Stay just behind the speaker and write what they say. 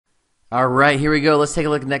All right, here we go. Let's take a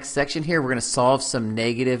look at the next section here. We're going to solve some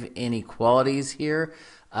negative inequalities here.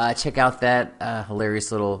 Check out that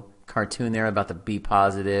hilarious little cartoon there about the B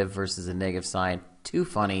positive versus a negative sign. Too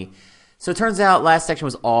funny. So it turns out last section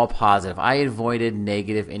was all positive. I avoided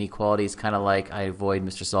negative inequalities, kind of like I avoid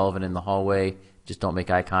Mr. Sullivan in the hallway. Just don't make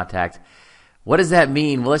eye contact. What does that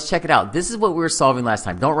mean? Well, let's check it out. This is what we were solving last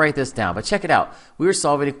time. Don't write this down, but check it out. We were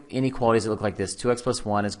solving inequalities that look like this. 2x plus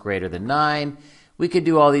 1 is greater than 9. We could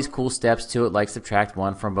do all these cool steps to it, like subtract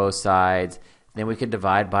 1 from both sides. Then we could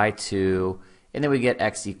divide by 2. And then we get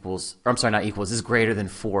x equals, or I'm sorry, not equals, is greater than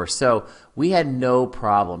 4. So we had no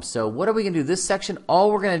problem. So what are we going to do? This section,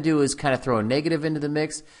 all we're going to do is kind of throw a negative into the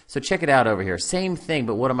mix. So check it out over here. Same thing,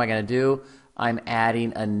 but what am I going to do? I'm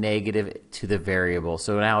adding a negative to the variable.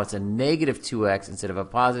 So now it's a negative 2x instead of a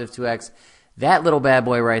positive 2x. That little bad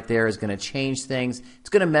boy right there is going to change things. It's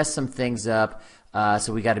going to mess some things up.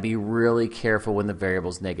 So we got to be really careful when the variable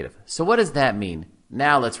is negative. So what does that mean?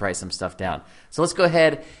 Now let's write some stuff down. So let's go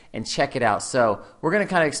ahead and check it out. So we're going to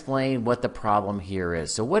kind of explain what the problem here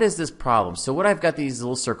is. So what is this problem? So what I've got these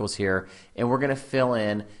little circles here, and we're going to fill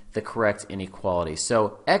in the correct inequality.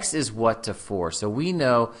 So x is what to 4? So we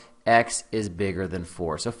know x is bigger than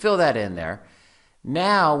 4. So fill that in there.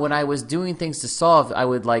 Now, when I was doing things to solve, I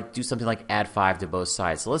would do something like add 5 to both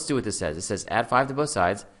sides. So let's do what this says. It says add 5 to both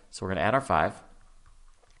sides. So we're going to add our 5.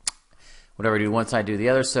 Whatever we do one side, do the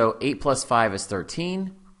other. So 8 plus 5 is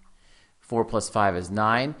 13. 4 plus 5 is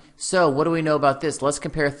 9. So what do we know about this? Let's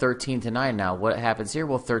compare 13 to 9 now. What happens here?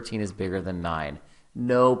 Well, 13 is bigger than 9.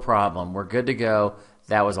 No problem. We're good to go.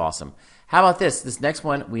 That was awesome. How about this? This next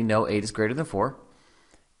one, we know 8 is greater than 4.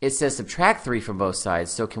 It says subtract 3 from both sides.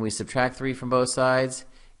 So can we subtract 3 from both sides?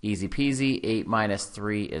 Easy peasy. 8 minus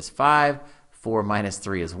 3 is 5. 4 minus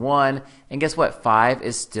 3 is 1. And guess what? 5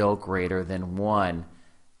 is still greater than 1.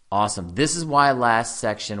 Awesome. This is why last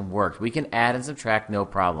section worked. We can add and subtract, no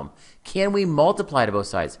problem. Can we multiply to both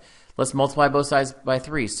sides? Let's multiply both sides by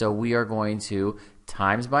 3. So we are going to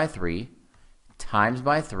times by 3, times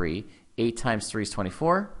by 3. 8 times 3 is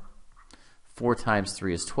 24. 4 times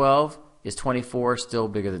 3 is 12. Is 24 still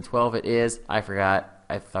bigger than 12? It is. I forgot.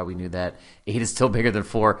 I thought we knew that. 8 is still bigger than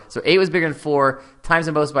 4. So 8 was bigger than 4. Times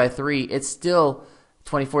them both by 3. It's still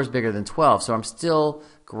 24 is bigger than 12. So I'm still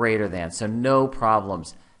greater than. So no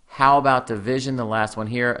problems. How about division, the last one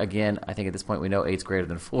here? Again, I think at this point we know 8 is greater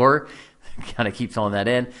than 4. Kind of keep filling that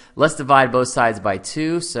in. Let's divide both sides by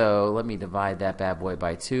 2. So let me divide that bad boy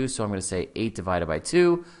by 2. So I'm going to say 8 divided by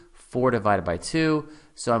 2, 4 divided by 2.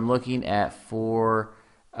 So I'm looking at 4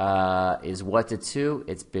 is what to 2?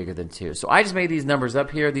 It's bigger than 2. So I just made these numbers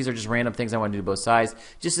up here. These are just random things I want to do both sides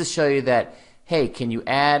just to show you that, hey, can you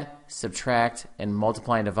add, subtract, and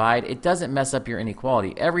multiply and divide? It doesn't mess up your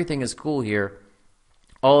inequality. Everything is cool here.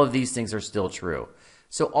 All of these things are still true.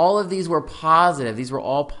 So all of these were positive. These were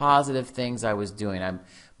all positive things I was doing. I'm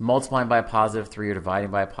multiplying by a positive 3 or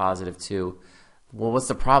dividing by a positive 2. Well, what's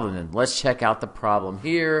the problem then? Let's check out the problem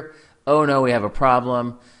here. Oh no, we have a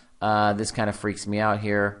problem. This kind of freaks me out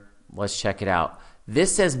here. Let's check it out.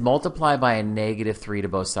 This says multiply by a negative 3 to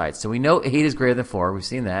both sides. So we know 8 is greater than 4. We've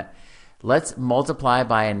seen that. Let's multiply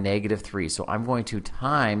by a negative 3. So I'm going to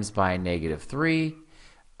times by a negative 3.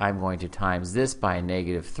 I'm going to times this by a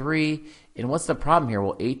negative 3. And what's the problem here?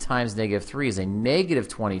 Well, 8 times negative 3 is a negative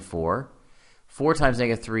 24. 4 times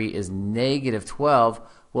negative 3 is negative 12.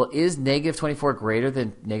 Well, is negative 24 greater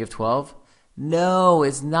than negative 12? No,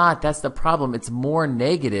 it's not. That's the problem. It's more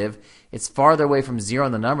negative. It's farther away from 0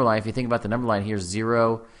 on the number line. If you think about the number line, here's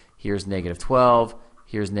 0, here's negative 12,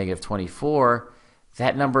 here's negative 24.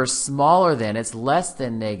 That number is smaller than, it's less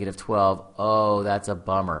than negative 12. Oh, that's a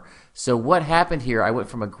bummer. So what happened here? I went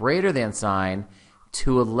from a greater than sign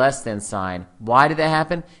to a less than sign. Why did that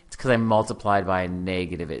happen? It's because I multiplied by a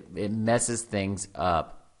negative. It messes things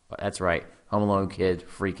up. That's right. Home Alone kid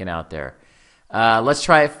freaking out there. Let's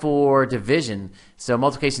try it for division. So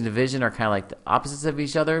multiplication and division are kind of like the opposites of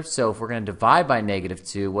each other. So if we're going to divide by negative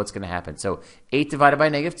 2, what's going to happen? So 8 divided by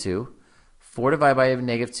negative 2. 4 divided by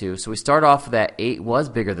negative 2. So we start off with that 8 was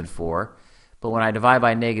bigger than 4. But when I divide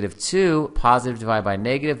by negative 2, positive divided by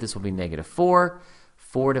negative, this will be negative 4.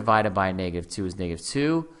 4 divided by negative 2 is negative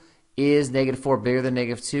 2. Is negative 4 bigger than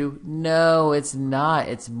negative 2? No, it's not.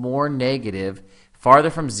 It's more negative, farther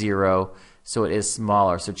from 0, so it is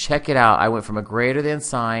smaller. So check it out. I went from a greater than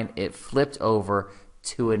sign. It flipped over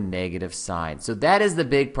to a negative sign. So that is the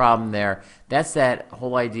big problem there. That's that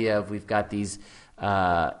whole idea of we've got these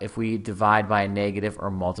if we divide by a negative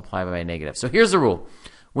or multiply by a negative. So here's the rule.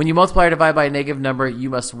 When you multiply or divide by a negative number,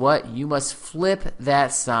 you must what? You must flip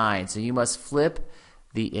that sign. So you must flip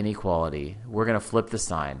the inequality. We're going to flip the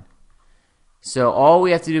sign. So all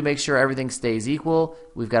we have to do to make sure everything stays equal,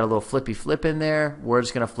 we've got a little flippy flip in there. We're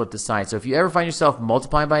just going to flip the sign. So if you ever find yourself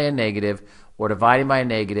multiplying by a negative or dividing by a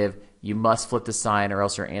negative, you must flip the sign or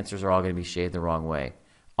else your answers are all going to be shaded the wrong way.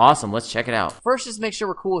 Awesome. Let's check it out. First, just make sure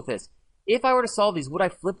we're cool with this. If I were to solve these, would I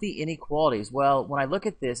flip the inequalities? Well, when I look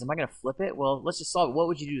at this, am I going to flip it? Well, let's just solve it. What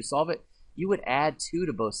would you do to solve it? You would add 2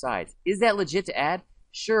 to both sides. Is that legit to add?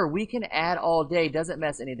 Sure, we can add all day. Doesn't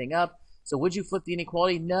mess anything up. So would you flip the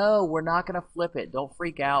inequality? No, we're not going to flip it. Don't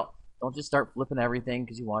freak out. Don't just start flipping everything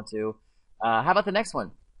because you want to. How about the next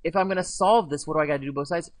one? If I'm going to solve this, what do I got to do to both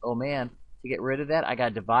sides? Oh, man. To get rid of that, I got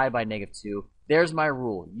to divide by -2. There's my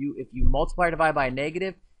rule. If you multiply or divide by a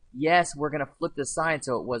negative, yes, we're going to flip the sign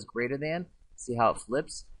so it was greater than. See how it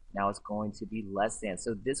flips? Now it's going to be less than.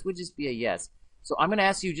 So this would just be a yes. So I'm going to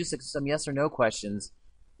ask you just some yes or no questions.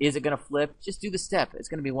 Is it going to flip? Just do the step. It's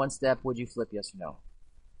going to be one step. Would you flip yes or no?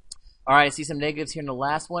 All right, I see some negatives here in the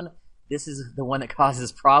last one. This is the one that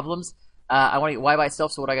causes problems. I want to get y by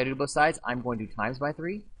itself, so what I got to do to both sides? I'm going to times by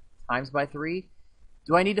 3, times by 3.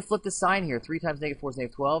 Do I need to flip the sign here? 3 times -4 is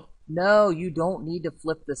 -12? No, you don't need to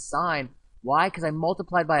flip the sign. Why? Because I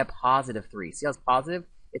multiplied by a +3. See how it's positive?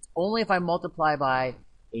 It's only if I multiply by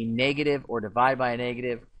a negative or divide by a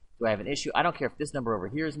negative do I have an issue. I don't care if this number over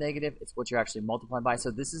here is negative. It's what you're actually multiplying by. So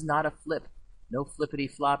this is not a flip. No flippity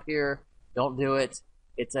flop here. Don't do it.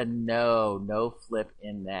 It's a no flip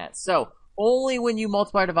in that. So only when you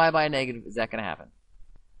multiply or divide by a negative is that going to happen.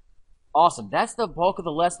 Awesome. That's the bulk of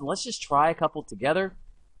the lesson. Let's just try a couple together.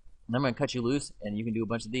 And I'm going to cut you loose, and you can do a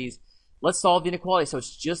bunch of these. Let's solve the inequality. So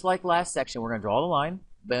it's just like last section. We're going to draw the line.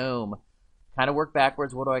 Boom. Kind of work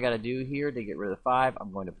backwards. What do I got to do here to get rid of the 5?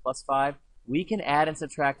 I'm going to +5. We can add and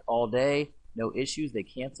subtract all day. No issues. They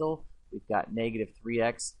cancel. We've got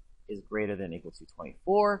 -3x is greater than or equal to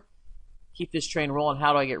 24. Keep this train rolling.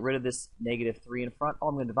 How do I get rid of this -3 in front? Oh,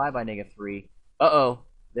 I'm going to divide by -3. Uh-oh.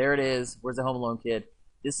 There it is. Where's the Home Alone kid?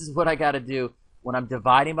 This is what I got to do. When I'm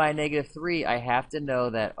dividing by a -3, I have to know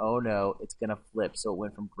that, oh no, it's going to flip. So it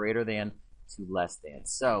went from greater than to less than.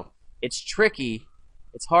 So it's tricky.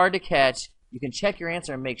 It's hard to catch. You can check your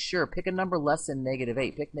answer and make sure. Pick a number less than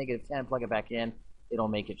 -8. Pick -10, plug it back in. It'll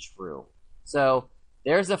make it true. So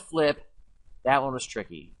there's a flip. That one was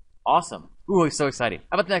tricky. Awesome. Ooh, so exciting.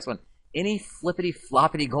 How about the next one? Any flippity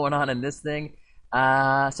floppity going on in this thing?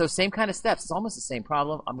 So same kind of steps. It's almost the same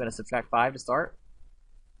problem. I'm going to subtract 5 to start.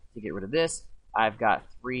 To get rid of this, I've got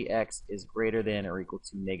 3x is greater than or equal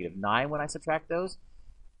to -9 when I subtract those.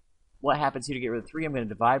 What happens here to get rid of 3? I'm going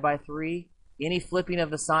to divide by 3. Any flipping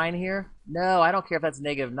of the sign here? No, I don't care if that's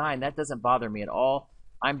 -9. That doesn't bother me at all.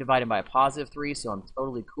 I'm dividing by a +3, so I'm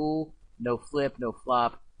totally cool. No flip, no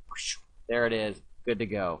flop. There it is. Good to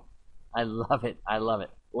go. I love it. I love it.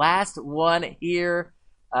 Last one here.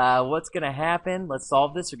 What's going to happen? Let's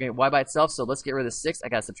solve this. We're going to get y by itself, so let's get rid of the 6. I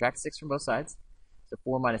got to subtract 6 from both sides. So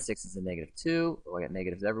 4 minus 6 is a -2. Oh, I got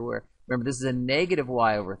negatives everywhere. Remember, this is a negative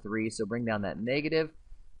y over 3, so bring down that negative.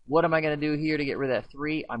 What am I going to do here to get rid of that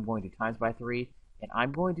 3? I'm going to times by 3, and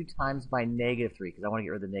I'm going to times by -3 because I want to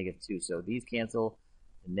get rid of the -2. So these cancel,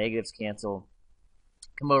 the negatives cancel.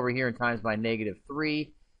 Come over here and times by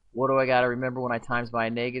 -3. What do I got to remember when I times by a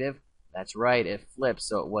negative? That's right, it flips,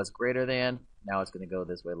 so it was greater than. Now it's going to go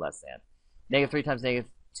this way, less than. -3 times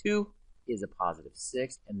 -2 is a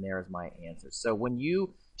 +6, and there's my answer. So when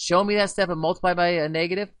you show me that step and multiply by a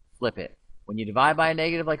negative, flip it. When you divide by a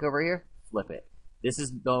negative, like over here, flip it. This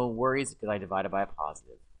is no worries because I divided by a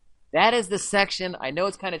positive. That is the section. I know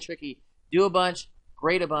it's kind of tricky. Do a bunch,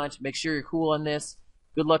 grade a bunch, make sure you're cool on this.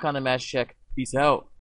 Good luck on the math check. Peace out.